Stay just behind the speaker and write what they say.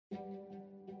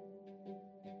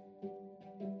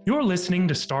You're listening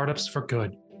to Startups for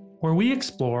Good, where we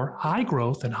explore high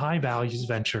growth and high values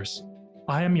ventures.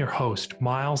 I am your host,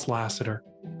 Miles Lassiter,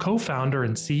 co founder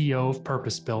and CEO of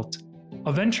Purpose Built,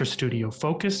 a venture studio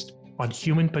focused on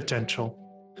human potential.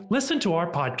 Listen to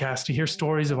our podcast to hear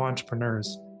stories of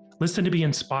entrepreneurs. Listen to be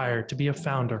inspired to be a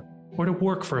founder or to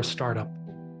work for a startup.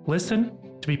 Listen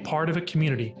to be part of a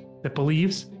community that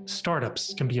believes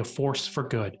startups can be a force for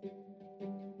good.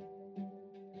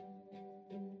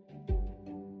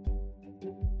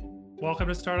 Welcome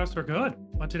to Startups for Good.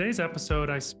 On today's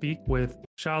episode, I speak with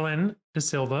Shalin De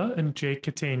Silva and Jake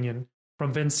Catanian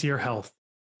from Vincere Health.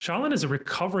 Shalin is a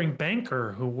recovering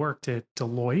banker who worked at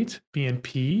Deloitte,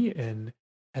 BNP, and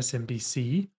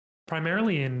SMBC,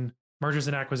 primarily in mergers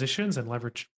and acquisitions and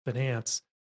leverage finance.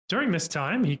 During this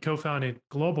time, he co-founded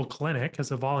Global Clinic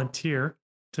as a volunteer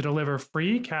to deliver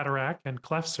free cataract and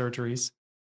cleft surgeries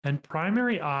and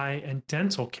primary eye and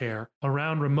dental care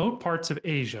around remote parts of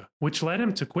Asia, which led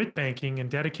him to quit banking and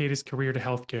dedicate his career to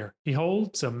healthcare. He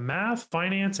holds a math,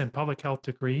 finance, and public health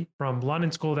degree from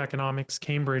London School of Economics,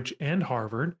 Cambridge, and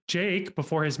Harvard. Jake,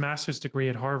 before his master's degree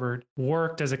at Harvard,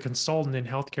 worked as a consultant in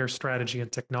healthcare strategy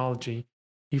and technology.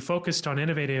 He focused on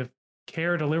innovative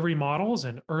care delivery models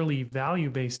and early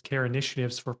value-based care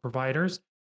initiatives for providers,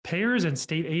 payers, and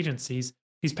state agencies.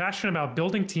 He's passionate about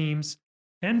building teams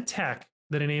and tech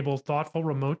that enable thoughtful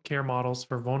remote care models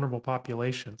for vulnerable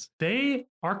populations. They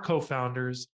are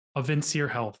co-founders of Vincere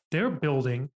Health. They're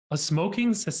building a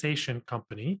smoking cessation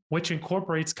company, which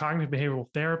incorporates cognitive behavioral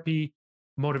therapy,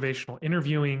 motivational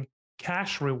interviewing,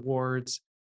 cash rewards,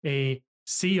 a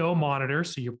CO monitor,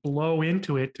 so you blow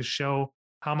into it to show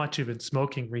how much you've been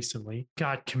smoking recently,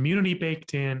 got community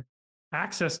baked in,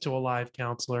 access to a live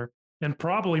counselor, and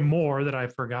probably more that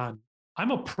I've forgotten.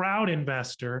 I'm a proud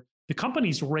investor. The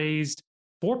company's raised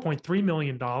 $4.3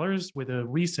 million with a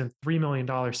recent $3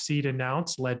 million seed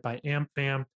announced led by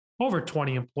AmFam, over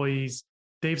 20 employees.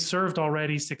 They've served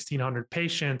already 1,600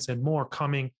 patients and more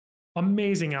coming.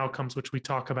 Amazing outcomes, which we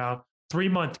talk about.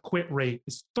 3-month quit rate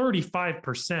is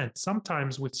 35%.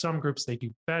 Sometimes with some groups, they do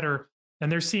better.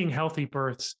 And they're seeing healthy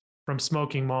births from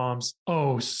smoking moms.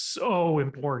 Oh, so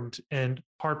important and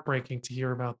heartbreaking to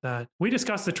hear about that. We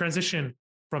discussed the transition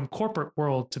from corporate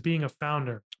world to being a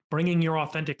founder, bringing your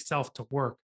authentic self to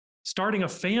work, starting a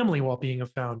family while being a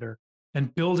founder,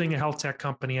 and building a health tech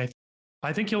company.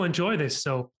 I think you'll enjoy this,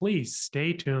 so please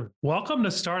stay tuned. Welcome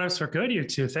to Startups for Good, you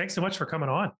two. Thanks so much for coming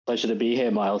on. Pleasure to be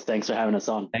here, Miles. Thanks for having us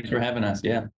on. Thanks for having us.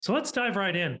 Yeah. So let's dive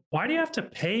right in. Why do you have to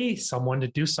pay someone to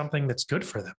do something that's good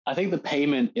for them? I think the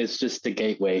payment is just the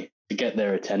gateway to get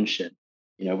their attention.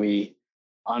 We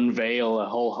unveil a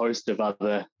whole host of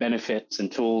other benefits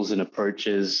and tools and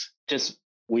approaches.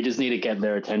 We just need to get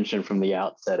their attention from the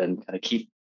outset and kind of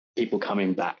keep people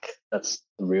coming back. That's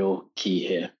the real key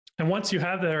here. And once you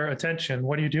have their attention,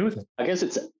 what do you do with it? I guess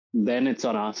it's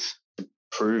on us to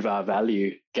prove our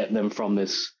value, get them from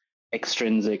this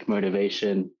extrinsic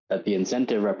motivation that the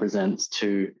incentive represents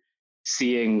to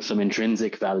seeing some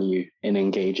intrinsic value in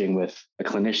engaging with a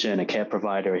clinician, a care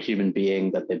provider, a human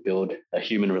being that they build a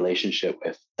human relationship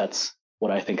with. That's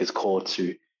what I think is core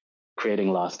to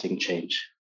creating lasting change.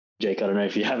 Jake, I don't know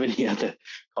if you have any other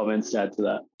comments to add to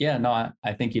that. Yeah, no,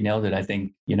 I think you nailed it. I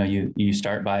think, you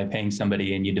start by paying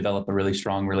somebody and you develop a really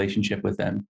strong relationship with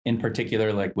them. In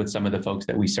particular, like with some of the folks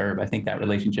that we serve, I think that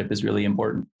relationship is really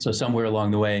important. So somewhere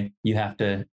along the way, you have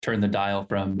to turn the dial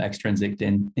from extrinsic to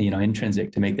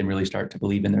intrinsic to make them really start to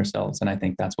believe in themselves. And I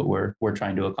think that's what we're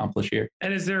trying to accomplish here.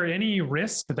 And is there any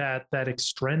risk that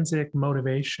extrinsic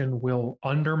motivation will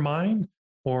undermine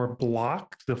or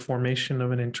block the formation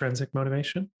of an intrinsic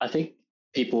motivation? I think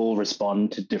people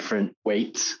respond to different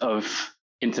weights of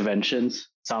interventions.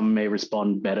 Some may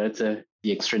respond better to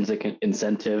the extrinsic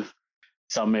incentive.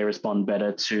 Some may respond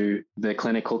better to the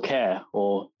clinical care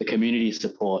or the community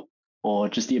support, or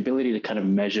just the ability to kind of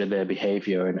measure their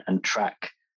behavior and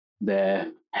track their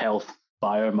health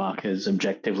biomarkers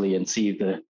objectively and see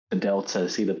the delta,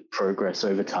 see the progress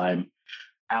over time.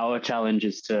 Our challenge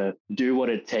is to do what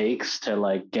it takes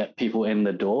to get people in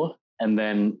the door and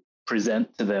then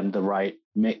present to them the right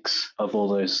mix of all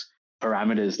those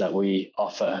parameters that we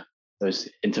offer, those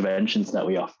interventions that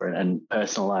we offer, and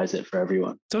personalize it for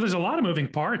everyone. So there's a lot of moving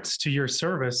parts to your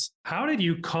service. How did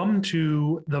you come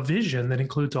to the vision that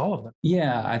includes all of them?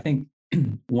 Yeah, I think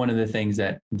one of the things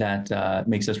that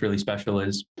makes us really special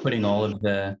is putting all of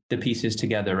the pieces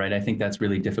together, right? I think that's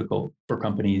really difficult for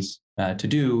companies to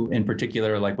do, in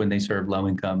particular, like when they serve low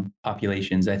income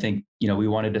populations. I think, we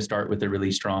wanted to start with a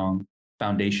really strong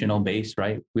foundational base,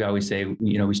 right? We always say,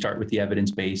 we start with the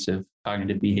evidence base of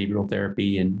cognitive behavioral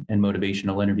therapy and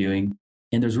motivational interviewing.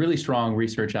 And there's really strong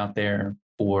research out there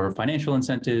for financial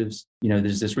incentives.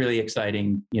 There's this really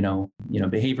exciting,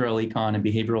 behavioral econ and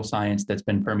behavioral science that's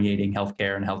been permeating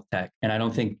healthcare and health tech. And I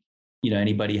don't think,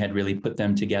 anybody had really put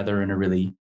them together in a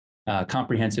really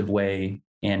comprehensive way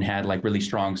and had like really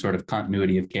strong sort of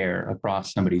continuity of care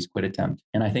across somebody's quit attempt.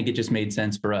 And I think it just made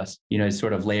sense for us, to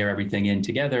sort of layer everything in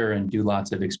together and do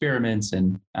lots of experiments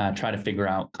and try to figure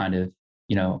out kind of,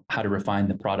 how to refine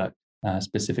the product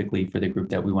specifically for the group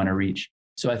that we want to reach.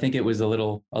 So I think it was a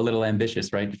little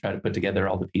ambitious, right, to try to put together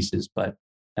all the pieces, but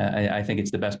I think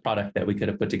it's the best product that we could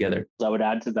have put together. I would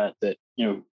add to that,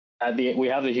 we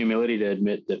have the humility to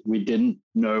admit that we didn't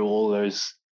know all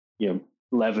those,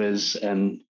 levers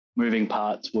and moving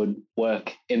parts would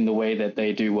work in the way that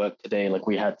they do work today. Like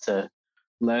we had to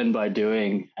learn by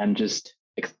doing and just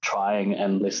trying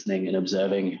and listening and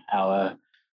observing our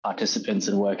participants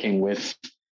and working with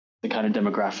the kind of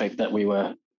demographic that we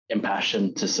were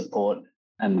impassioned to support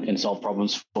and solve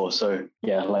problems for. So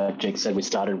yeah, like Jake said, we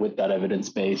started with that evidence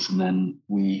base and then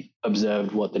we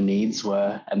observed what the needs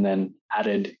were and then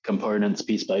added components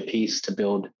piece by piece to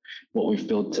build what we've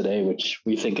built today, which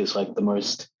we think is like the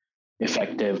most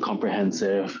effective,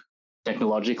 comprehensive,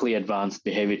 technologically advanced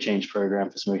behavior change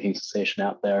program for smoking cessation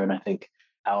out there. And I think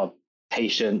our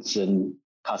patients and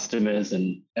customers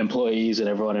and employees and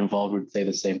everyone involved would say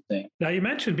the same thing. Now, you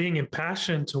mentioned being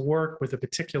impassioned to work with a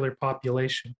particular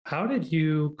population. How did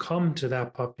you come to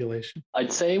that population?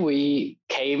 I'd say we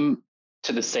came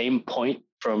to the same point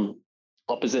from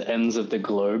opposite ends of the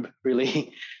globe,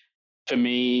 really. For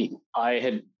me, I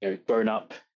had grown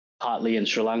up partly in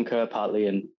Sri Lanka, partly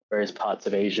in various parts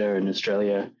of Asia and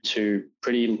Australia, to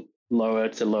pretty lower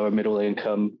to lower middle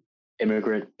income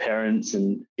immigrant parents,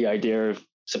 and the idea of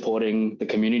supporting the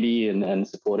community and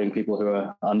supporting people who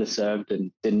are underserved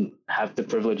and didn't have the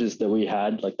privileges that we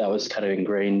had, like that was kind of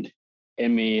ingrained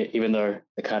in me, even though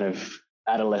the kind of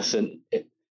adolescent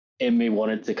in me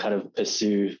wanted to kind of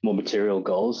pursue more material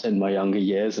goals in my younger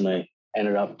years. And I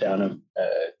ended up down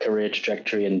a career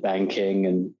trajectory in banking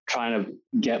and trying to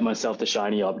get myself the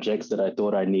shiny objects that I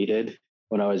thought I needed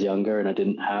when I was younger and I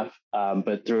didn't have.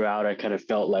 But throughout, I kind of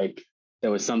felt like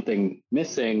there was something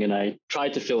missing, and I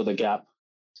tried to fill the gap,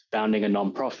 founding a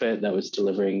nonprofit that was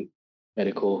delivering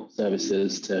medical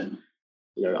services to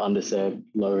underserved,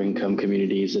 lower income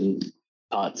communities and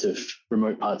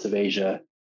remote parts of Asia.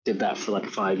 Did that for like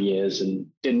 5 years and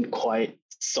didn't quite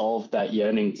solve that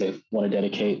yearning to want to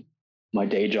dedicate my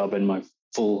day job and my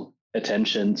full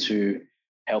attention to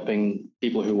helping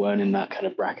people who weren't in that kind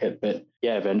of bracket. But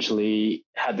yeah, eventually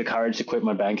had the courage to quit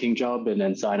my banking job and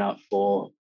then sign up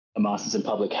for a master's in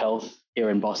public health here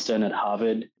in Boston at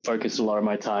Harvard. Focused a lot of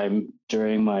my time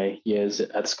during my years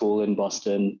at school in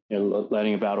Boston,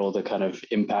 learning about all the kind of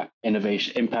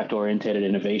impact-oriented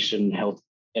innovation, health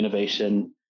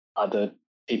innovation, other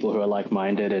people who are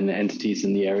like-minded and entities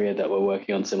in the area that were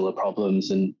working on similar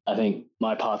problems. And I think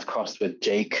my path crossed with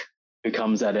Jake, who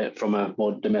comes at it from a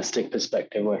more domestic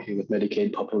perspective, working with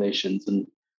Medicaid populations. And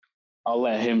I'll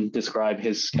let him describe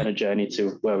his kind of journey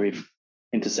to where we've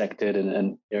intersected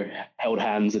and held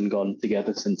hands and gone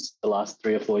together since the last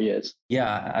 3 or 4 years.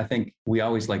 Yeah, I think we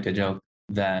always like to joke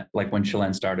that like when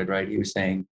Shailen started, right, he was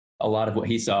saying a lot of what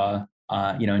he saw,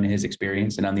 in his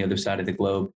experience and on the other side of the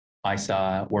globe, I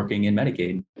saw working in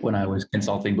Medicaid when I was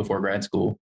consulting before grad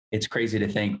school. It's crazy to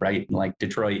think, right? Like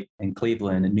Detroit and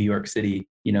Cleveland and New York City,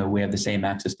 we have the same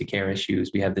access to care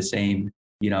issues. We have the same,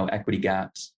 equity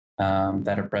gaps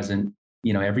that are present,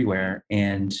 everywhere.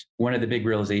 And one of the big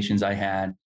realizations I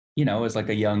had, as like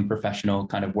a young professional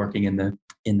kind of working in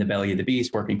the belly of the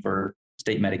beast, working for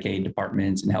state Medicaid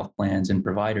departments and health plans and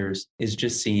providers, is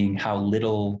just seeing how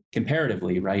little,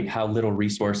 comparatively, right, how little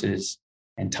resources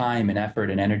and time and effort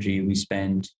and energy we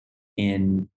spend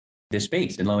in this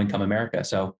space in low-income America.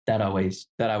 So that always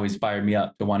fired me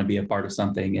up to want to be a part of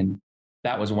something. And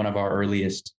that was one of our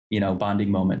earliest, bonding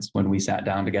moments when we sat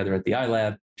down together at the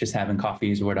iLab, just having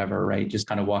coffees or whatever, right? Just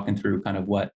kind of walking through kind of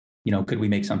what, could we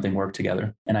make something work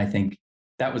together? And I think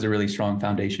that was a really strong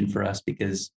foundation for us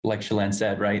because like Shailen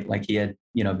said, right? Like he had,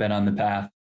 been on the path.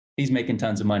 He's making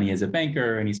tons of money as a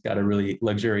banker and he's got a really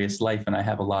luxurious life. And I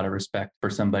have a lot of respect for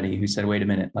somebody who said, wait a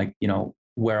minute, like,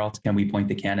 where else can we point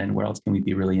the cannon? Where else can we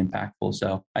be really impactful?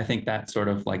 So I think that's sort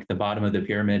of like the bottom of the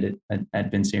pyramid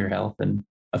at Vincere Health. And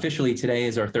officially today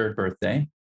is our 3rd birthday.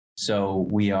 So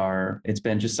it's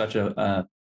been just such a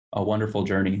wonderful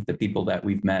journey, the people that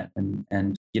we've met and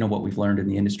what we've learned in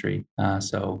the industry.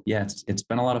 So yeah, it's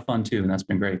been a lot of fun too. And that's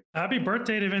been great. Happy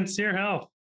birthday to Vincere Health.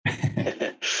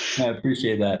 I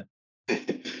appreciate that.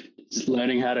 Just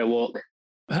learning how to walk.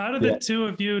 How did the two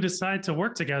of you decide to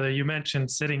work together? You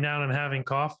mentioned sitting down and having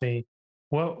coffee.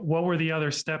 What were the other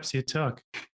steps you took?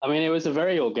 I mean, it was a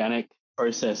very organic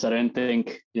process. I don't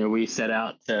think, we set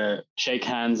out to shake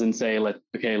hands and say,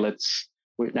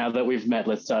 now that we've met,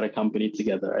 let's start a company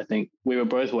together. I think we were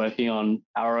both working on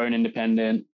our own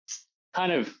independent,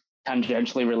 kind of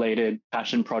tangentially related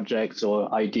passion projects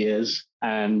or ideas.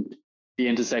 And the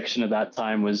intersection of that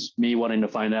time was me wanting to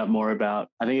find out more about,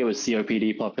 I think it was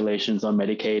COPD populations on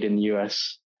Medicaid in the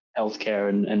US healthcare.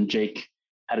 And Jake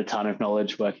had a ton of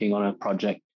knowledge working on a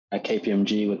project at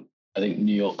KPMG with, I think,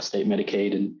 New York State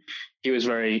Medicaid. And he was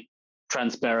very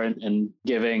transparent and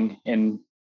giving in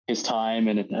his time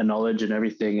and knowledge and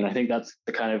everything. And I think that's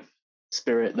the kind of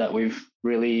spirit that we've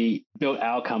really built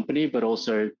our company, but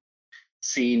also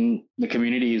seen the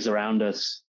communities around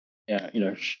us,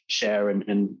 share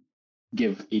and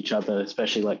give each other,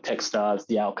 especially like Techstars,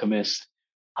 The Alchemist,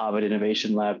 Harvard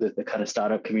Innovation Lab, the kind of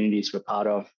startup communities we're part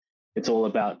of. It's all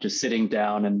about just sitting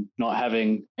down and not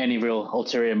having any real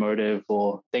ulterior motive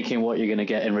or thinking what you're going to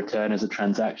get in return as a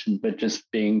transaction, but just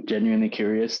being genuinely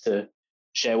curious to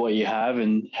share what you have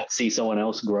and see someone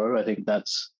else grow. I think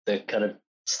that's the kind of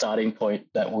starting point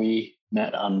that we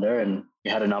met under. And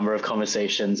we had a number of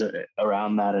conversations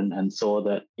around that and saw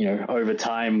that, over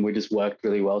time, we just worked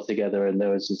really well together. And there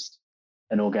was just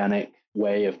an organic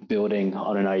way of building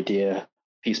on an idea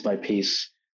piece by piece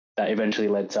that eventually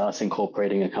led to us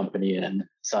incorporating a company and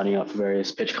signing up for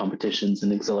various pitch competitions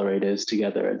and accelerators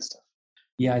together and stuff.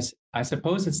 Yeah, I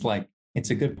suppose it's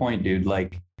a good point, dude.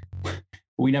 Like,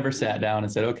 we never sat down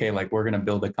and said, okay, like we're going to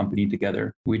build a company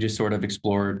together. We just sort of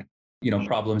explored,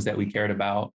 problems that we cared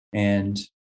about. And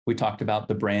we talked about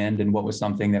the brand and what was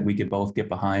something that we could both get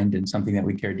behind and something that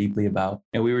we care deeply about.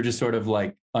 And we were just sort of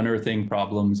like unearthing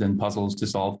problems and puzzles to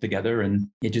solve together. And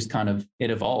it just it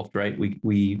evolved, right?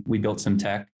 We built some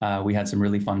tech. We had some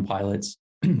really fun pilots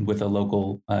with a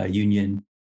local union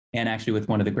and actually with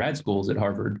one of the grad schools at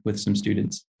Harvard with some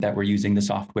students that were using the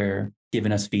software,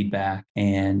 giving us feedback.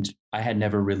 And I had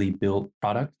never really built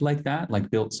product like that, like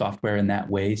built software in that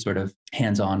way, sort of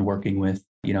hands-on working with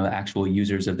actual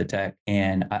users of the tech.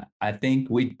 And I think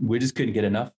we just couldn't get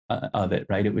enough of it,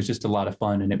 right? It was just a lot of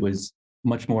fun. And it was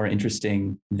much more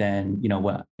interesting than,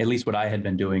 at least what I had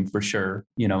been doing for sure,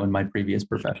 in my previous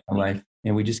professional life.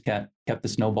 And we just kept the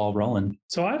snowball rolling.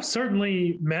 So I've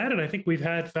certainly met, and I think we've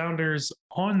had founders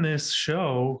on this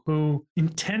show who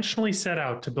intentionally set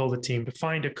out to build a team, to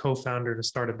find a co-founder to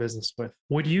start a business with.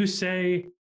 Would you say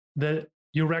that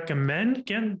you recommend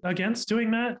against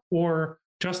doing that, or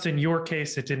just in your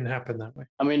case, it didn't happen that way?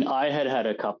 I mean, I had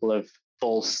a couple of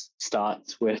false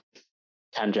starts with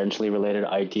tangentially related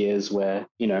ideas where,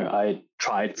 I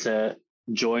tried to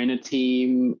join a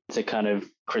team to kind of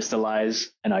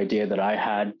crystallize an idea that I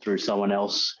had through someone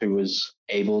else who was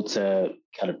able to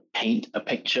kind of paint a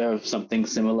picture of something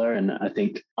similar. And I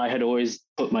think I had always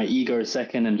put my ego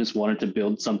second and just wanted to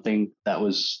build something that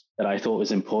I thought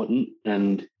was important.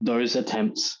 And those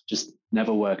attempts just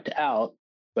never worked out.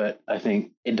 But I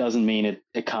think it doesn't mean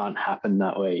it can't happen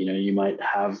that way. You might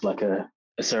have like a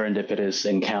serendipitous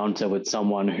encounter with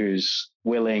someone who's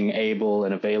willing, able,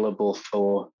 and available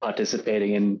for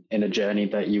participating in a journey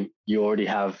that you already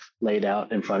have laid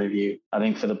out in front of you. I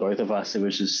think for the both of us, it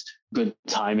was just good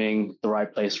timing, the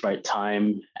right place, right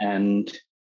time. And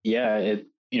yeah,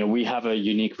 we have a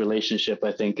unique relationship,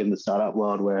 I think, in the startup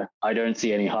world where I don't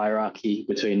see any hierarchy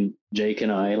between Jake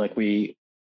and I. Like, we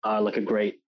are like a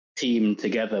great team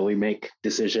together. We make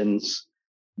decisions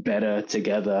better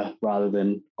together rather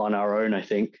than on our own, I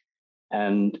think.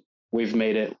 And we've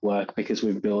made it work because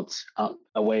we've built up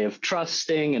a way of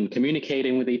trusting and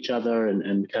communicating with each other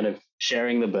and kind of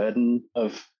sharing the burden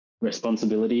of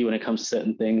responsibility when it comes to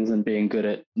certain things and being good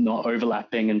at not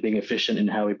overlapping and being efficient in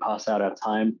how we pass out our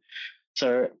time.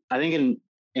 So I think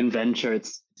in venture,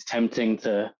 it's tempting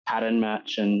to pattern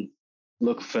match and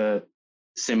look for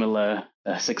similar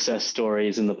success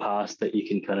stories in the past that you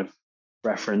can kind of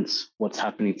reference what's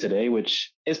happening today,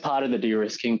 which is part of the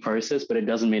de-risking process, but it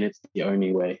doesn't mean it's the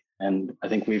only way. And I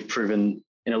think we've proven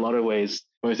in a lot of ways,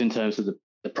 both in terms of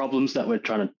the problems that we're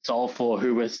trying to solve for,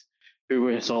 who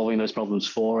we're solving those problems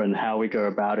for, and how we go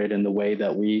about it, and the way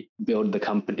that we build the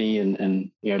company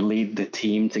and lead the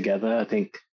team together. I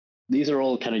think these are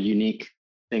all kind of unique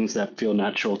things that feel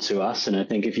natural to us. And I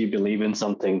think if you believe in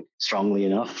something strongly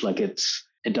enough, like it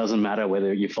doesn't matter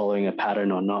whether you're following a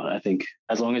pattern or not. I think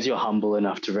as long as you're humble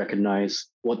enough to recognize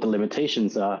what the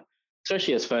limitations are,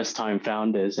 especially as first-time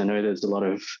founders, I know there's a lot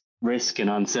of risk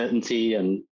and uncertainty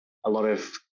and a lot of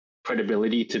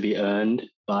credibility to be earned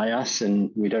by us, and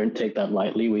we don't take that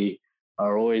lightly. We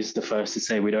are always the first to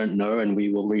say we don't know, and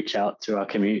we will reach out to our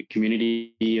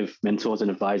community of mentors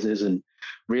and advisors and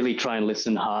really try and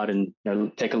listen hard and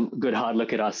take a good hard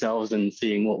look at ourselves and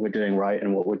seeing what we're doing right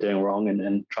and what we're doing wrong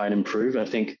and try and improve. I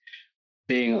think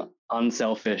being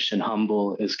unselfish and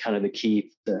humble is kind of the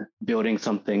key to building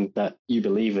something that you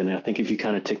believe in. And I think if you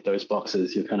kind of tick those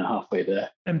boxes, you're kind of halfway there.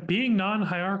 And being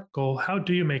non-hierarchical, how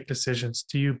do you make decisions?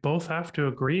 Do you both have to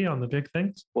agree on the big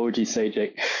things? What would you say,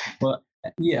 Jake? Well,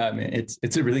 yeah, I mean,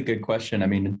 it's a really good question. I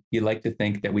mean, you like to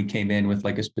think that we came in with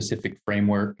like a specific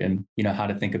framework and, how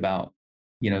to think about,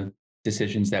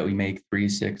 decisions that we make 3,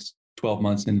 6, 12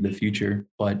 months into the future.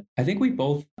 But I think we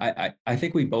both, I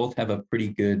think we both have a pretty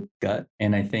good gut.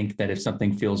 And I think that if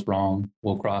something feels wrong,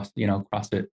 we'll cross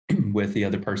it with the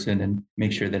other person and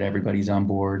make sure that everybody's on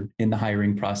board in the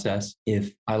hiring process.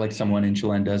 If I like someone and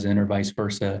Shalane doesn't, or vice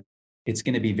versa, it's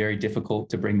going to be very difficult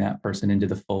to bring that person into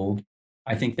the fold.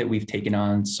 I think that we've taken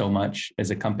on so much as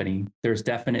a company. There's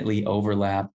definitely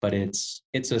overlap, but it's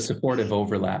a supportive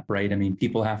overlap, right? I mean,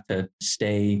 people have to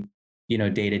stay,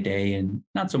 day to day and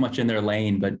not so much in their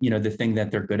lane, but, the thing that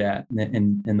they're good at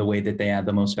and the way that they add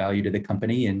the most value to the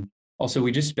company. And also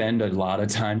we just spend a lot of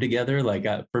time together, like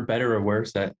for better or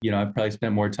worse, that, I've probably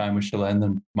spent more time with Shalane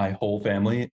than my whole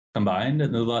family combined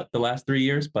in the last 3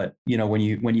 years. But, when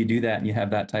you do that and you have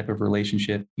that type of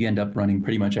relationship, you end up running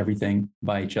pretty much everything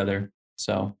by each other.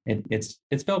 So it's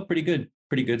felt pretty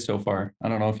good so far. I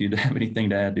don't know if you'd have anything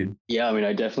to add, dude. Yeah, I mean,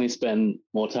 I definitely spend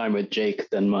more time with Jake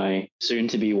than my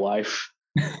soon-to-be wife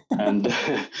and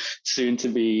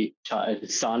soon-to-be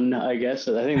son, I guess.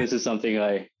 So I think this is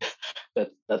something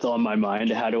that's on my mind.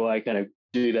 How do I kind of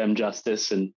do them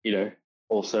justice and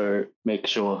also make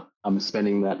sure I'm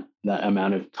spending that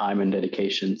amount of time and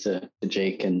dedication to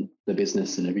Jake and the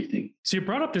business and everything. So you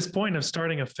brought up this point of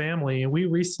starting a family, and we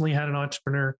recently had an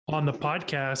entrepreneur on the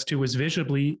podcast who was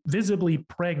visibly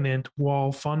pregnant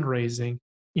while fundraising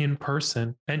in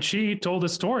person. And she told a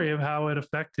story of how it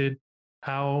affected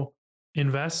how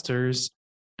investors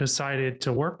decided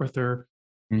to work with her.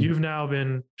 Mm-hmm. You've now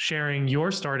been sharing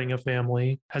you're starting a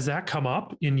family. Has that come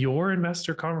up in your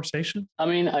investor conversation? I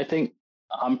mean, I think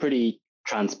I'm pretty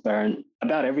transparent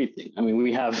about everything. I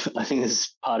mean, I think this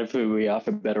is part of who we are,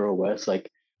 for better or worse.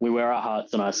 Like, we wear our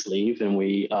hearts on our sleeve and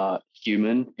we are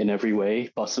human in every way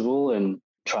possible and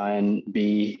try and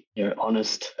be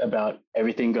honest about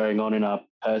everything going on in our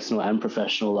personal and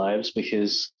professional lives,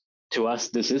 because to us,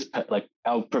 this is like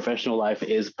our professional life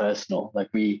is personal. Like,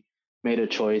 we made a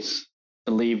choice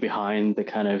to leave behind the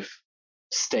kind of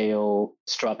stale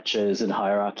structures and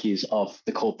hierarchies of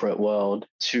the corporate world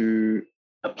to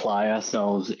apply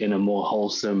ourselves in a more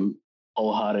wholesome,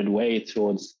 wholehearted way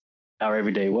towards our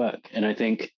everyday work. And I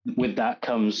think with that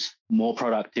comes more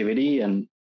productivity and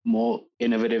more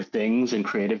innovative things and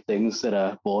creative things that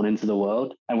are born into the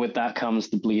world. And with that comes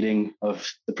the bleeding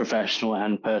of the professional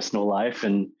and personal life,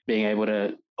 and being able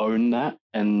to own that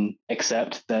and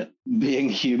accept that being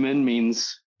human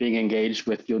means being engaged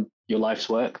with your life's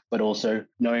work, but also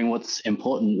knowing what's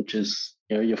important, which is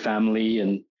your family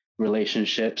and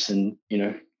relationships and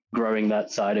growing that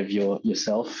side of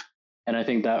yourself. And I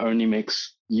think that only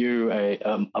makes you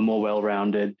a more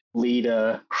well-rounded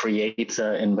leader,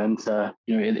 creator, inventor.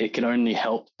 It can only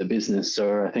help the business.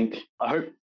 So I hope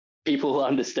people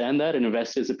understand that and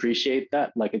investors appreciate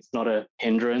that. Like, it's not a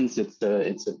hindrance; it's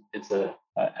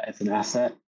an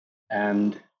asset.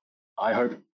 And I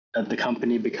hope that the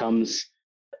company becomes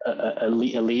a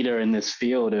leader in this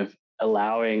field of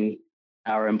allowing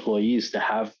our employees to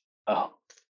have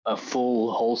a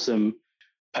full, wholesome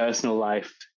personal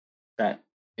life that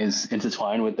is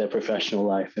intertwined with their professional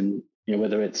life. And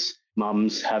whether it's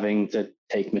mums having to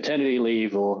take maternity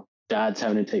leave or dads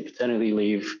having to take paternity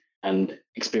leave, and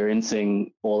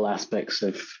experiencing all aspects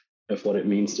of what it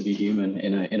means to be human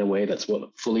in a way that's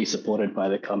fully supported by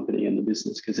the company and the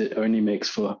business, because it only makes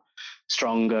for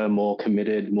stronger, more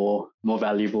committed, more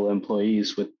valuable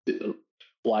employees with a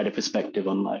wider perspective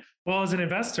on life. Well, as an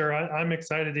investor, I'm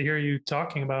excited to hear you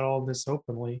talking about all of this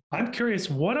openly. I'm curious,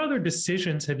 what other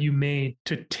decisions have you made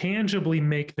to tangibly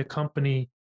make the company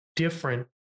different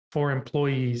for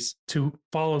employees to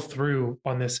follow through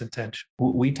on this intention?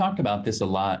 We talked about this a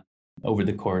lot over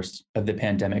the course of the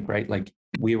pandemic, right? Like,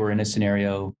 we were in a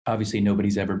scenario, obviously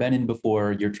nobody's ever been in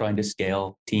before. You're trying to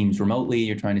scale teams remotely.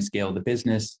 You're trying to scale the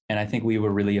business. And I think we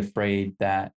were really afraid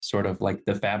that sort of like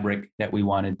the fabric that we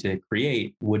wanted to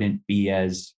create wouldn't be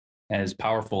as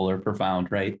powerful or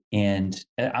profound, right? And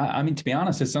I mean, to be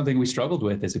honest, it's something we struggled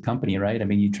with as a company, right? I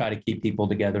mean, you try to keep people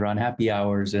together on happy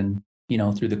hours and,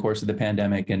 through the course of the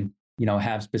pandemic, and,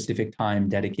 have specific time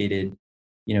dedicated,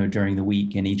 during the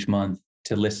week and each month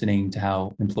to listening to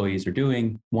how employees are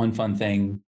doing. One fun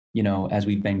thing, as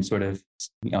we've been sort of,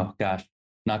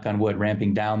 knock on wood,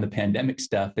 ramping down the pandemic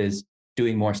stuff is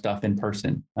doing more stuff in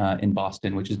person in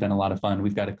Boston, which has been a lot of fun.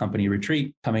 We've got a company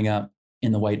retreat coming up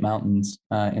in the White Mountains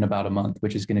in about a month,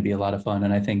 which is going to be a lot of fun.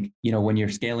 And I think, when you're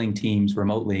scaling teams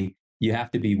remotely, you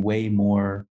have to be way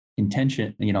more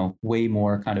way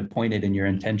more kind of pointed in your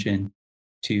intention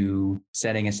to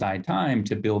setting aside time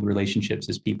to build relationships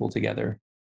as people together.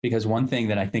 Because one thing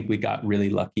that I think we got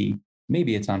really lucky,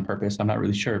 maybe it's on purpose, I'm not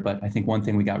really sure, but I think one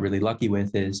thing we got really lucky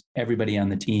with is everybody on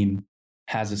the team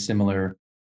has a similar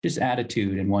just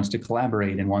attitude and wants to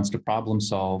collaborate and wants to problem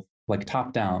solve, like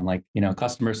top down, like,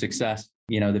 customer success,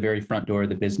 the very front door of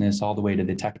the business all the way to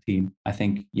the tech team. I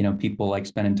think, people like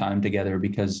spending time together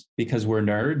because we're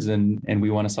nerds and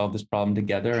we want to solve this problem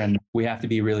together. And we have to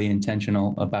be really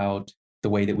intentional about the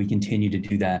way that we continue to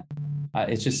do that.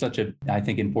 It's just such a, I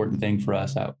think, important thing for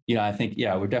us. I think,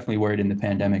 we're definitely worried in the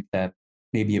pandemic that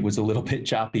maybe it was a little bit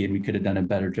choppy and we could have done a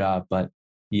better job. But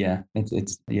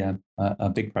it's a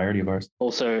big priority of ours.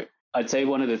 Also, I'd say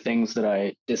one of the things that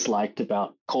I disliked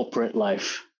about corporate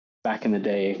life back in the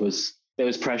day was there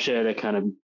was pressure to kind of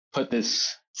put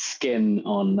this skin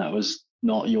on that was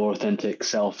not your authentic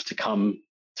self to come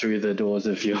through the doors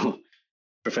of your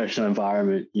professional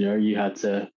environment. You had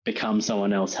to become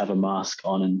someone else, have a mask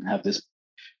on, and have this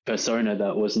persona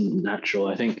that wasn't natural.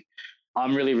 I think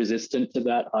I'm really resistant to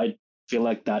that. I feel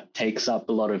like that takes up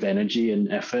a lot of energy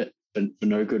and effort for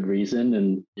no good reason.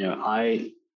 And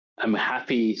I am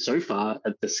happy so far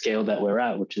at the scale that we're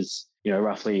at, which is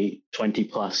roughly 20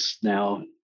 plus now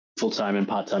full-time and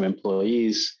part-time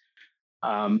employees.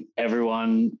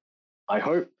 Everyone, I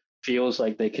hope, feels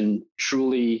like they can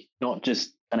truly, not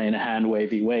just kind of in a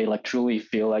hand-wavy way, like truly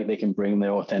feel like they can bring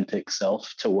their authentic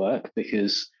self to work,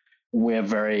 because we're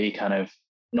very kind of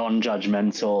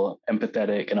non-judgmental,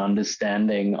 empathetic, and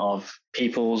understanding of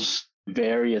people's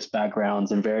various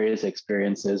backgrounds and various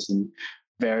experiences and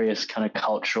various kind of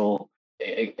cultural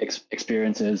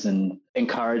experiences, and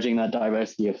encouraging that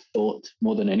diversity of thought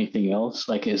more than anything else,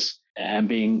 and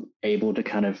being able to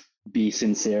kind of be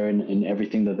sincere in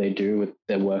everything that they do with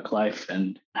their work life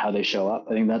and how they show up.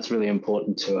 I think that's really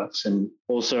important to us. And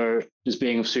also just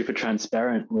being super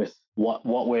transparent with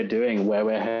what we're doing, where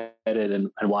we're headed,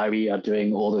 and why we are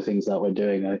doing all the things that we're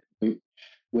doing.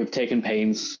 We've taken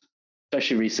pains,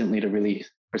 especially recently, to really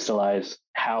crystallize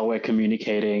how we're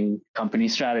communicating company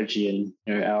strategy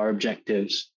and our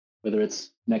objectives, whether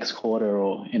it's next quarter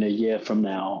or in a year from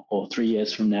now or 3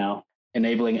 years from now,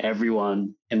 enabling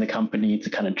everyone in the company to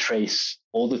kind of trace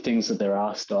all the things that they're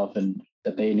asked of and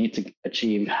that they need to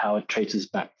achieve, how it traces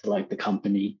back to like the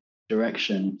company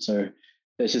direction. So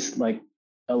there's just like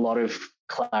a lot of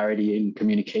clarity in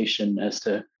communication as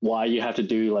to why you have to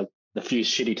do like the few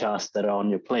shitty tasks that are on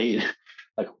your plate,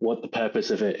 like what the purpose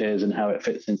of it is and how it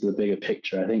fits into the bigger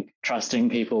picture. I think trusting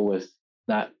people with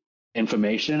that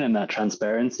information and that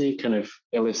transparency kind of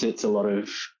elicits a lot of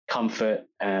comfort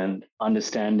and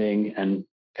understanding and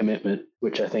commitment,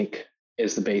 which I think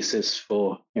is the basis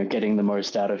for getting the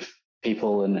most out of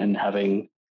people and having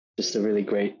just a really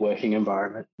great working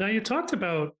environment. Now, you talked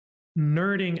about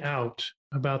nerding out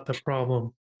about the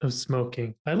problem of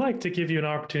smoking. I'd like to give you an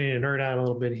opportunity to nerd out a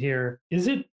little bit here. Is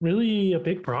it really a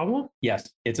big problem? Yes,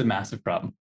 it's a massive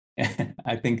problem.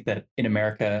 I think that in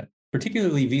America,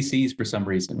 particularly VCs, for some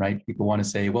reason, right? People want to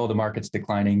say, well, the market's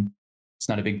declining. It's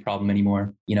not a big problem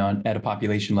anymore. At a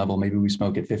population level, maybe we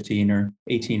smoke at 15 or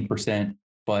 18%.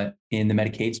 But in the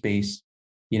Medicaid space,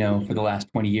 for the last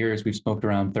 20 years, we've smoked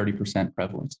around 30%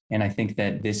 prevalence. And I think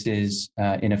that this is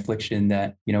an affliction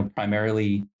that,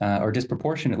 primarily or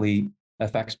disproportionately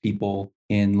affects people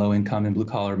in low income and blue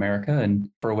collar America. And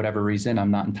for whatever reason, I'm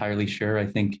not entirely sure. I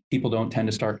think people don't tend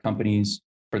to start companies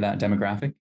for that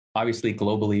demographic. Obviously,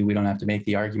 globally, we don't have to make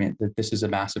the argument that this is a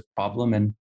massive problem.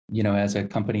 And, as a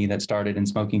company that started in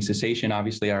smoking cessation,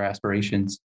 obviously our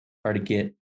aspirations are to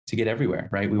get everywhere,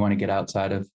 right? We want to get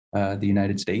outside of the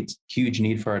United States. Huge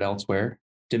need for it elsewhere.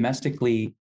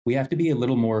 Domestically, we have to be a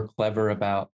little more clever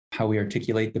about how we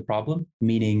articulate the problem,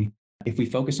 meaning if we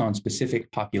focus on specific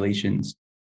populations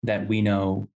that we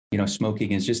know,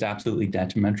 smoking is just absolutely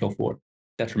detrimental for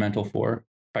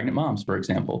pregnant moms, for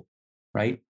example,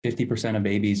 right? 50% of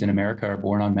babies in America are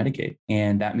born on Medicaid.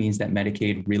 And that means that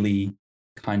Medicaid really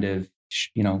kind of,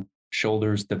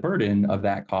 shoulders the burden of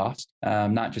that cost,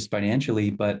 not just financially,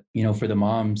 but, for the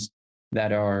moms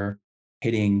that are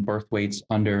hitting birth weights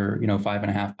under,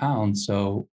 5.5 pounds.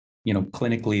 So,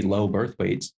 clinically low birth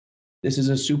weights. This is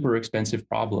a super expensive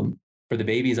problem for the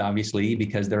babies, obviously,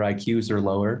 because their IQs are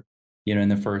lower, in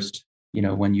the first,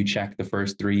 when you check the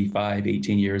first 3, 5,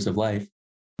 18 years of life,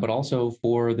 but also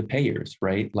for the payers,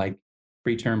 right? Like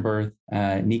preterm birth,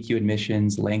 NICU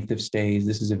admissions, length of stays.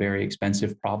 This is a very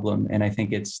expensive problem. And I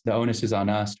think the onus is on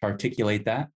us to articulate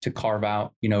that, to carve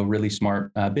out, really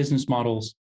smart business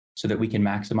models so that we can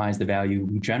maximize the value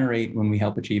we generate when we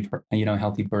help achieve,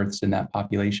 healthy births in that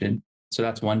population. So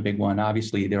that's one big one.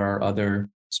 Obviously, there are other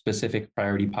specific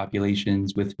priority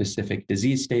populations with specific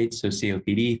disease states. So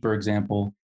COPD, for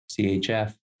example,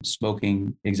 CHF,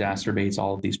 smoking exacerbates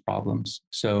all of these problems.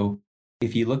 So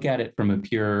if you look at it from a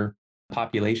pure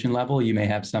population level, you may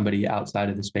have somebody outside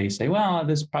of the space say, well,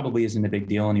 this probably isn't a big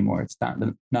deal anymore. It's not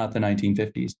the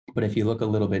 1950s. But if you look a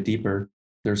little bit deeper,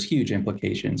 there's huge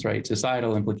implications, right?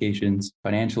 Societal implications,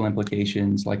 financial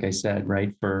implications, like I said,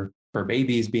 right? For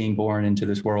babies being born into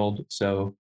this world.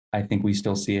 So I think we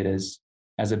still see it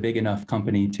as a big enough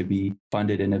company to be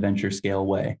funded in a venture scale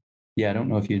way. Yeah, I don't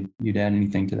know if you'd add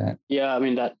anything to that. Yeah, I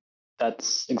mean,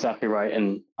 that's exactly right.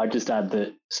 And I'd just add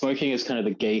that smoking is kind of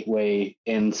the gateway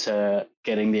into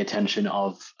getting the attention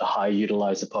of a high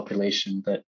utilizer population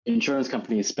that insurance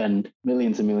companies spend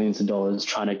millions and millions of dollars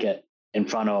trying to get in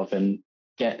front of and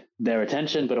get their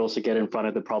attention, but also get in front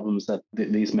of the problems that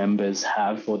these members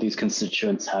have or these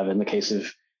constituents have in the case of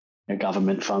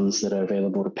government funds that are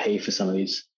available to pay for some of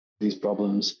these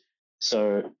problems.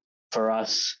 So for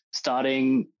us,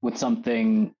 starting with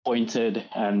something pointed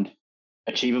and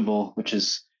achievable, which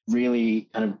is really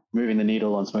kind of moving the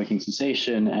needle on smoking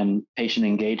cessation and patient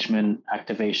engagement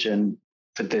activation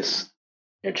for this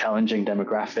challenging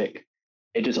demographic,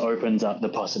 it just opens up the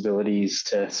possibilities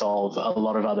to solve a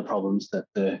lot of other problems that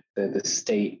the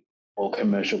state or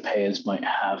commercial payers might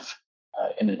have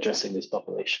in addressing this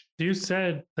population. You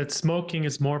said that smoking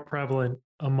is more prevalent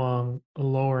among a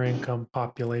lower income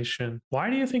population. Why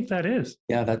do you think that is?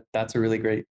 Yeah, that's a really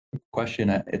great question.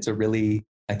 I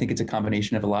think it's a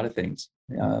combination of a lot of things.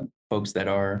 Folks that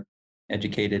are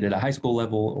educated at a high school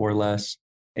level or less,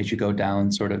 as you go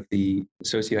down sort of the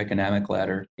socioeconomic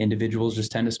ladder, individuals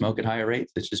just tend to smoke at higher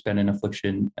rates. It's just been an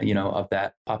affliction, of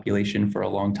that population for a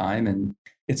long time. And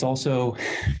it's also,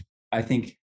 I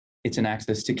think, it's an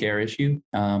access to care issue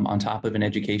on top of an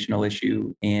educational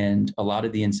issue. And a lot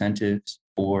of the incentives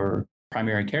for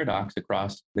primary care docs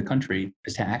across the country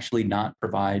is to actually not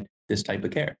provide this type of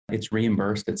care. It's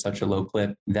reimbursed at such a low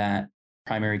clip that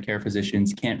primary care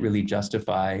physicians can't really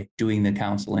justify doing the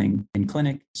counseling in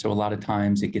clinic. So a lot of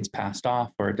times it gets passed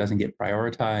off or it doesn't get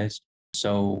prioritized.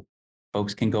 So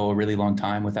folks can go a really long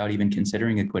time without even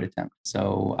considering a quit attempt.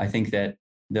 So I think that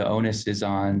the onus is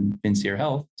on Vincere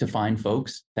Health to find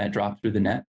folks that drop through the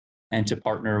net and to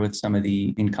partner with some of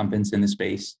the incumbents in the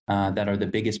space that are the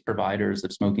biggest providers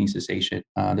of smoking cessation.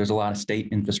 There's a lot of state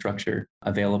infrastructure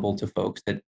available to folks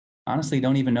that honestly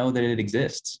don't even know that it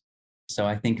exists. So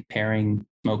I think pairing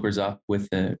smokers up with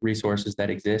the resources that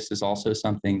exist is also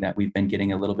something that we've been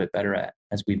getting a little bit better at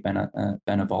as we've been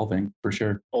evolving, for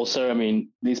sure. Also, I mean,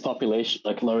 these populations,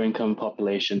 like low-income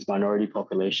populations, minority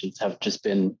populations, have just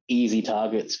been easy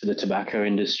targets for the tobacco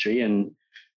industry. And,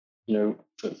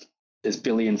 there's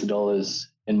billions of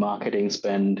dollars in marketing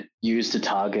spend used to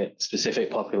target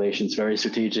specific populations very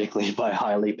strategically by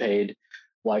highly paid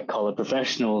white-collar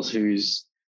professionals who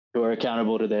are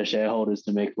accountable to their shareholders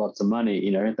to make lots of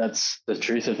money. That's the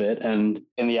truth of it. And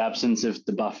in the absence of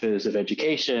the buffers of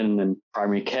education and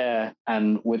primary care,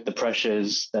 and with the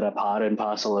pressures that are part and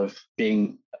parcel of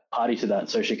being party to that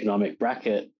socioeconomic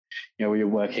bracket, where you're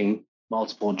working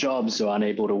multiple jobs or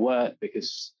unable to work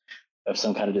because of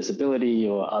some kind of disability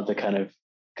or other kind of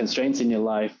constraints in your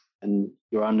life, and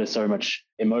you're under so much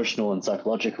emotional and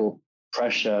psychological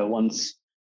pressure. Once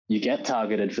you get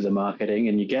targeted for the marketing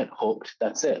and you get hooked,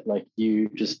 that's it. Like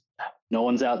no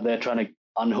one's out there trying to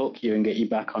unhook you and get you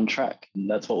back on track. And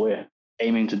that's what we're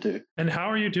aiming to do. And how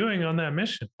are you doing on that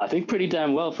mission? I think pretty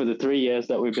damn well for the 3 years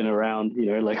that we've been around.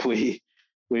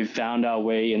 We've found our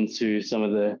way into some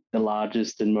of the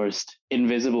largest and most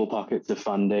invisible pockets of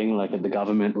funding, like at the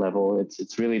government level.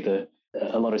 It's really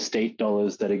a lot of state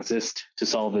dollars that exist to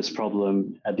solve this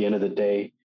problem. At the end of the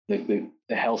day, the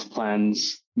health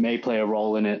plans may play a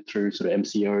role in it through sort of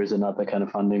MCOs and other kind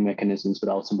of funding mechanisms, but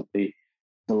ultimately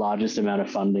the largest amount of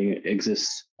funding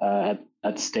exists at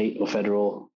state or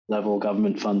federal level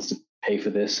government funds to pay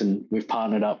for this. And we've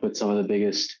partnered up with some of the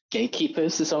biggest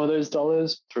gatekeepers to some of those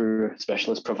dollars through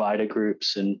specialist provider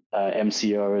groups and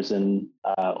MCOs, and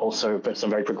also some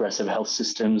very progressive health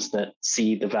systems that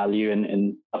see the value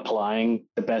in applying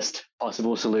the best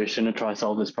possible solution to try to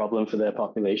solve this problem for their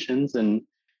populations. And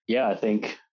yeah, I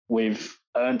think we've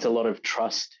earned a lot of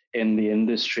trust in the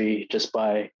industry just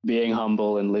by being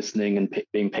humble and listening and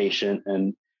being patient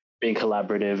and being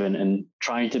collaborative and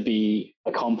trying to be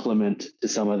a complement to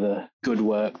some of the good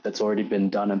work that's already been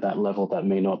done at that level that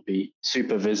may not be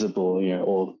super visible,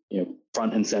 or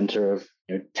front and center of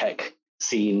tech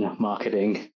scene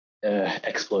marketing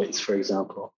exploits, for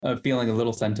example. I'm feeling a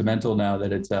little sentimental now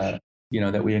that it's that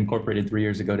we incorporated 3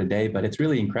 years ago today, but it's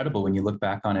really incredible when you look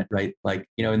back on it, right? Like,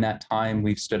 in that time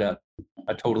we've stood up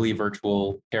a totally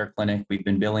virtual care clinic. We've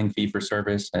been billing fee for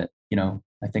service at,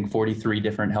 I think 43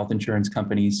 different health insurance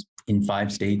companies in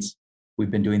 5 states.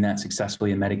 We've been doing that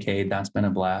successfully in Medicaid. That's been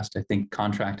a blast. I think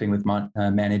contracting with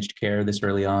managed care this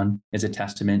early on is a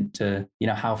testament to,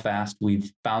 how fast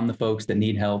we've found the folks that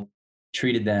need help,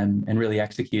 treated them, and really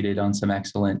executed on some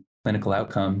excellent clinical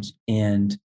outcomes.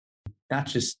 And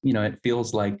that's just, it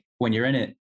feels like when you're in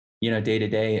it, day to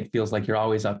day, it feels like you're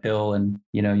always uphill, and,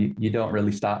 you don't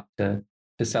really stop to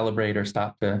celebrate or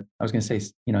stop to, I was going to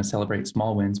say, celebrate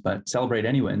small wins, but celebrate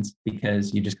any wins,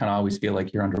 because you just kind of always feel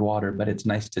like you're underwater. But it's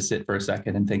nice to sit for a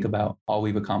second and think about all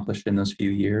we've accomplished in those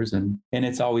few years. And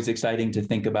it's always exciting to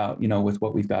think about, with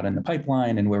what we've got in the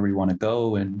pipeline and where we want to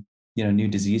go, and, new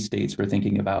disease states. We're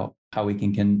thinking about how we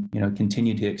can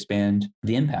continue to expand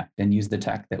the impact and use the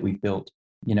tech that we've built,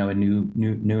 in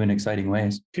new and exciting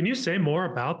ways. Can you say more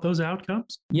about those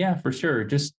outcomes? Yeah, for sure.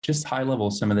 Just high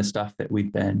level, some of the stuff that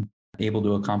we've been able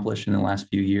to accomplish in the last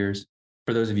few years.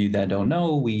 For those of you that don't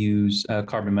know, we use a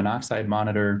carbon monoxide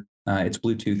monitor. It's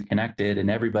Bluetooth connected, and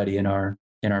everybody in our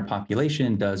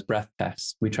population does breath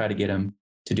tests. We try to get them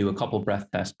to do a couple breath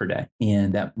tests per day,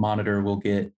 and that monitor will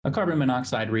get a carbon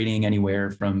monoxide reading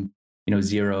anywhere from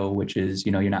 0, which is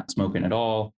you're not smoking at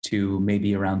all, to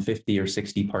maybe around 50 or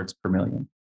 60 parts per million.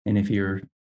 And if you're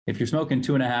smoking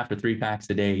 2.5 to 3 packs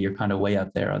a day, you're kind of way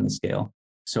up there on the scale.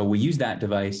 So we use that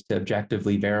device to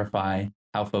objectively verify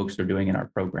how folks are doing in our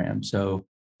program. So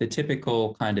the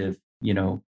typical kind of,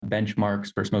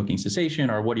 benchmarks for smoking cessation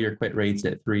are, what are your quit rates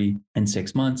at 3 and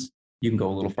 6 months? You can go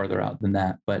a little farther out than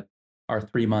that, but our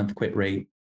 3-month quit rate,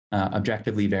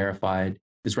 objectively verified,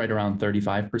 is right around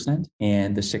 35%.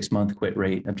 And the 6-month quit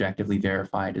rate, objectively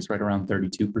verified, is right around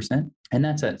 32%. And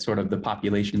that's at sort of the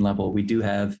population level. We do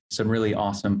have some really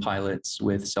awesome pilots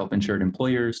with self-insured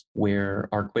employers where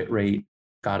our quit rate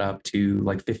got up to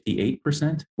like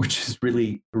 58%, which is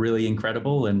really, really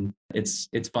incredible. And it's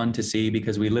fun to see,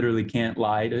 because we literally can't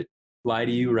lie to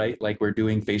you, right? Like, we're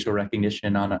doing facial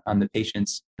recognition on the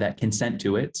patients that consent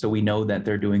to it. So we know that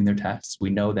they're doing their tests.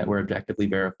 We know that we're objectively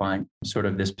verifying sort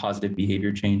of this positive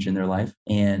behavior change in their life.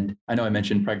 And I know I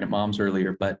mentioned pregnant moms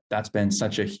earlier, but that's been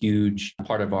such a huge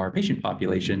part of our patient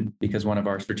population, because one of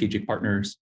our strategic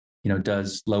partners,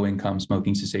 does low-income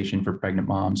smoking cessation for pregnant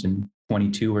moms in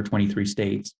 22 or 23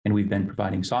 states, and we've been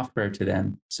providing software to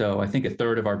them. So I think a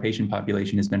third of our patient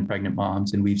population has been pregnant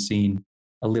moms, and we've seen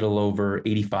a little over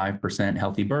 85%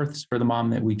 healthy births for the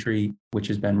mom that we treat, which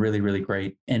has been really, really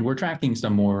great. And we're tracking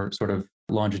some more sort of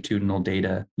longitudinal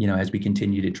data, as we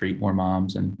continue to treat more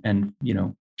moms and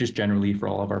just generally for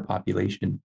all of our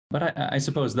population. But I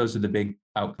suppose those are the big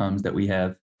outcomes that we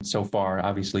have so far.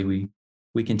 Obviously,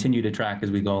 we continue to track as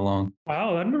we go along.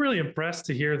 Wow, I'm really impressed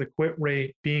to hear the quit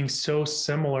rate being so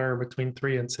similar between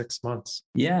 3 and 6 months.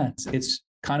 Yeah, it's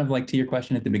kind of like to your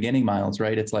question at the beginning, Miles,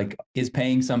 right? It's like, is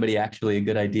paying somebody actually a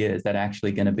good idea? Is that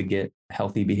actually going to beget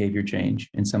healthy behavior change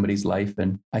in somebody's life?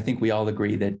 And I think we all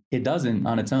agree that it doesn't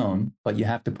on its own, but you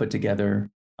have to put together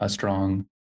a strong,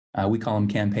 we call them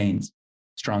campaigns,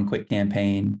 strong quit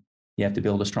campaign. You have to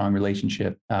build a strong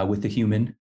relationship with the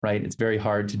human, right? It's very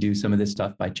hard to do some of this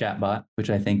stuff by chatbot,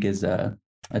 which I think is a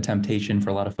temptation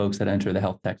for a lot of folks that enter the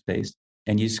health tech space.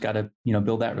 And you just got to,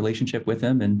 build that relationship with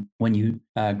them. And when you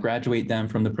graduate them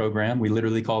from the program, we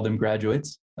literally call them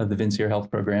graduates of the Vincere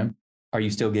Health program. Are you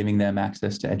still giving them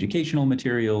access to educational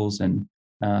materials and,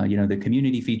 the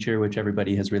community feature, which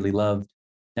everybody has really loved?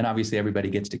 And obviously everybody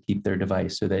gets to keep their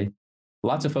device. So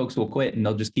lots of folks will quit and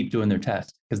they'll just keep doing their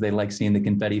test because they like seeing the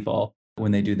confetti fall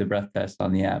when they do the breath test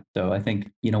on the app. So I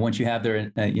think, once you have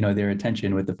their, their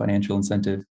attention with the financial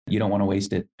incentive, you don't want to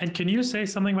waste it. And can you say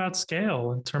something about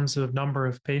scale in terms of number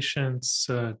of patients,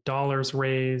 dollars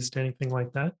raised, anything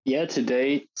like that? Yeah, to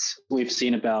date, we've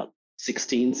seen about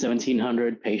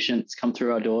 1,700 patients come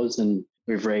through our doors, and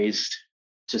we've raised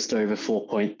just over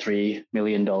 $4.3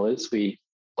 million. We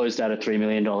closed out a $3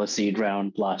 million seed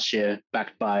round last year,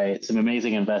 backed by some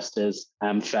amazing investors.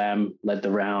 AmFam led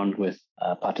the round with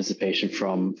participation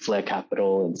from Flare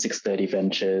Capital and 630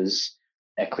 Ventures,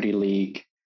 Equity League,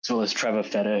 as well as Trevor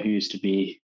Fetter, who used to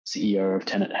be CEO of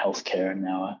Tenet Healthcare and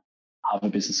now a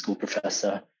Harvard Business School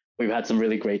professor. We've had some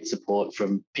really great support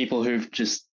from people who've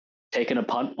just taken a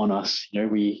punt on us.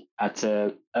 We had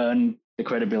to earn the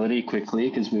credibility quickly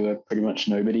because we were pretty much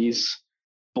nobodies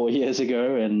 4 years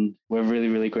ago. And we're really,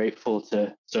 really grateful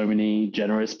to so many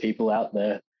generous people out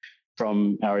there,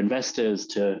 from our investors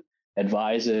to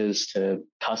advisors to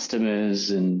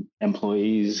customers and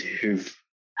employees, who've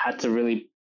had to really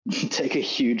take a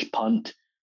huge punt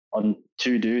on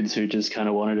two dudes who just kind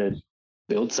of wanted to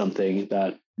build something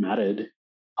that mattered.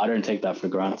 I don't take that for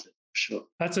granted. Sure.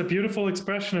 That's a beautiful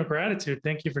expression of gratitude.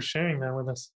 Thank you for sharing that with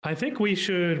us. I think we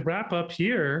should wrap up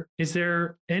here. Is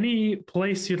there any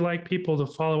place you'd like people to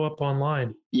follow up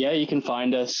online? Yeah, you can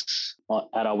find us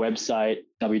at our website,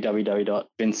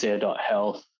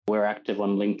 www.vincere.health. We're active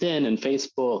on LinkedIn and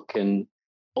Facebook, and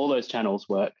all those channels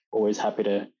work. Always happy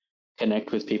to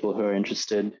connect with people who are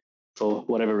interested for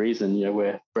whatever reason.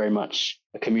 We're very much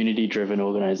a community-driven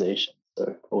organization,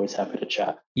 so always happy to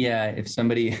chat. Yeah, if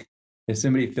somebody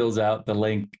fills out the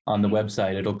link on the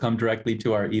website, it'll come directly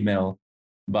to our email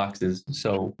boxes.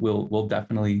 So we'll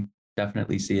definitely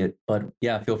see it. But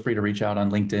yeah, feel free to reach out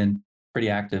on LinkedIn. Pretty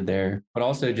active there. But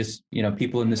also just,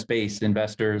 people in the space,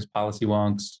 investors, policy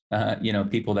wonks,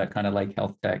 people that kind of like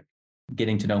health tech.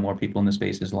 Getting to know more people in the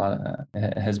space has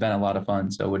been a lot of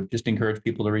fun. So would just encourage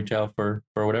people to reach out for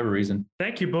whatever reason.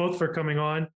 Thank you both for coming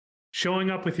on, showing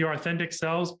up with your authentic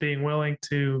selves, being willing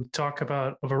to talk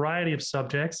about a variety of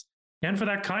subjects, and for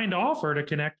that kind offer to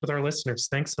connect with our listeners.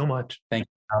 Thanks so much. Thank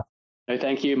you. No,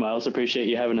 thank you, Miles. Appreciate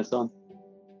you having us on.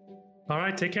 All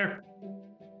right, take care.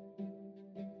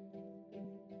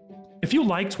 If you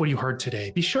liked what you heard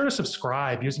today, be sure to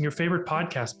subscribe using your favorite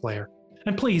podcast player.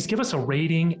 And please give us a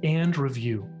rating and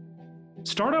review.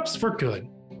 Startups for Good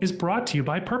is brought to you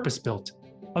by Purpose Built,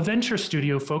 a venture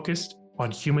studio focused on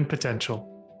human potential.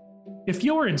 If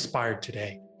you are inspired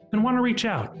today and want to reach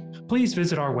out, please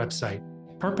visit our website,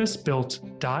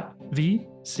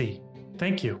 purposebuilt.vc.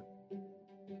 Thank you.